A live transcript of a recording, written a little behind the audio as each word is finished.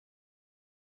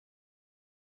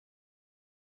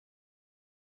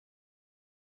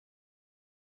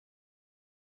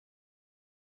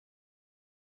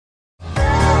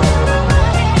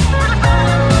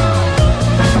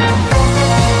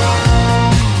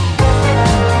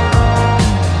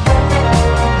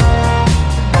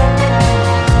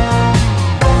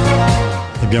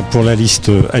Bien, pour la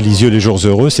liste à Lisieux, les jours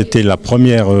heureux, c'était la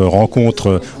première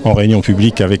rencontre en réunion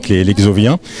publique avec les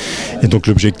Lexoviens. Et donc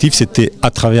l'objectif, c'était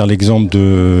à travers l'exemple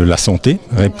de la santé,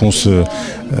 réponse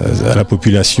à la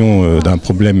population d'un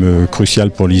problème crucial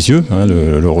pour Lisieux,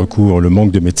 le recours, le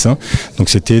manque de médecins. Donc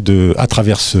c'était à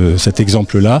travers cet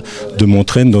exemple-là, de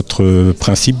montrer notre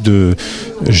principe de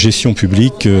gestion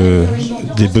publique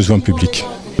des besoins publics.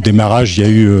 Au démarrage, il y a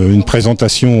eu une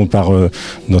présentation par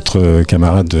notre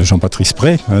camarade Jean-Patrice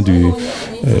Pré,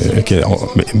 qui est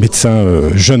médecin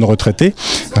jeune retraité.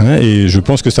 Et je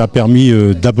pense que ça a permis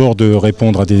d'abord de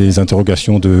répondre à des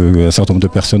interrogations d'un certain nombre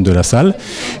de personnes de la salle.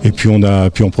 Et puis on a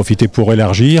pu en profiter pour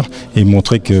élargir et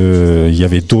montrer qu'il y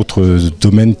avait d'autres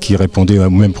domaines qui répondaient aux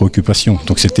mêmes préoccupations.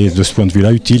 Donc c'était de ce point de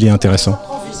vue-là utile et intéressant.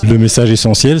 Le message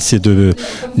essentiel, c'est de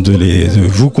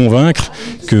vous convaincre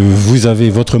que vous avez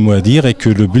votre mot à dire et que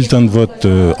le bulletin de vote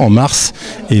en mars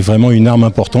est vraiment une arme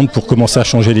importante pour commencer à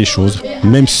changer les choses.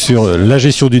 Même sur la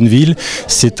gestion d'une ville,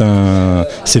 c'est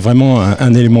vraiment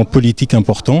un élément politique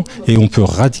important et on peut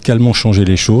radicalement changer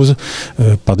les choses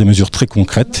par des mesures très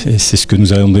concrètes et c'est ce que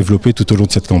nous allons développer tout au long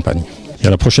de cette campagne. Et à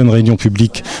la prochaine réunion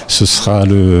publique, ce sera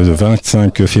le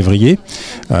 25 février,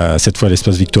 cette fois à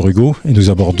l'espace Victor Hugo, et nous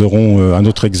aborderons un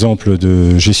autre exemple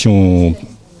de gestion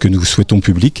que nous souhaitons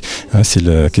publique, c'est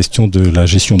la question de la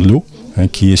gestion de l'eau,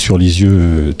 qui est sur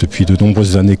Lisieux depuis de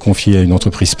nombreuses années confiée à une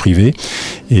entreprise privée.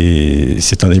 Et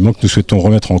c'est un élément que nous souhaitons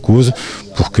remettre en cause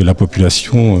pour que la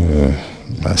population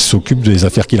s'occupe des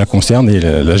affaires qui la concernent. Et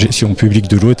la gestion publique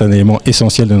de l'eau est un élément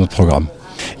essentiel de notre programme.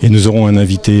 Et nous aurons un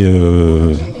invité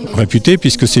réputé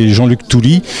puisque c'est Jean-Luc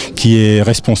Touly qui est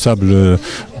responsable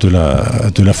de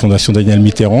la Fondation Daniel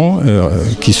Mitterrand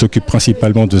qui s'occupe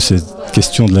principalement de cette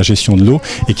question de la gestion de l'eau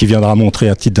et qui viendra montrer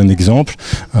à titre d'un exemple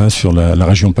sur la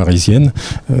région parisienne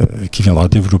qui viendra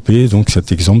développer donc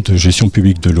cet exemple de gestion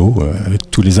publique de l'eau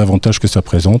avec tous les avantages que ça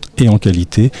présente et en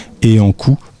qualité et en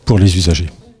coût pour les usagers.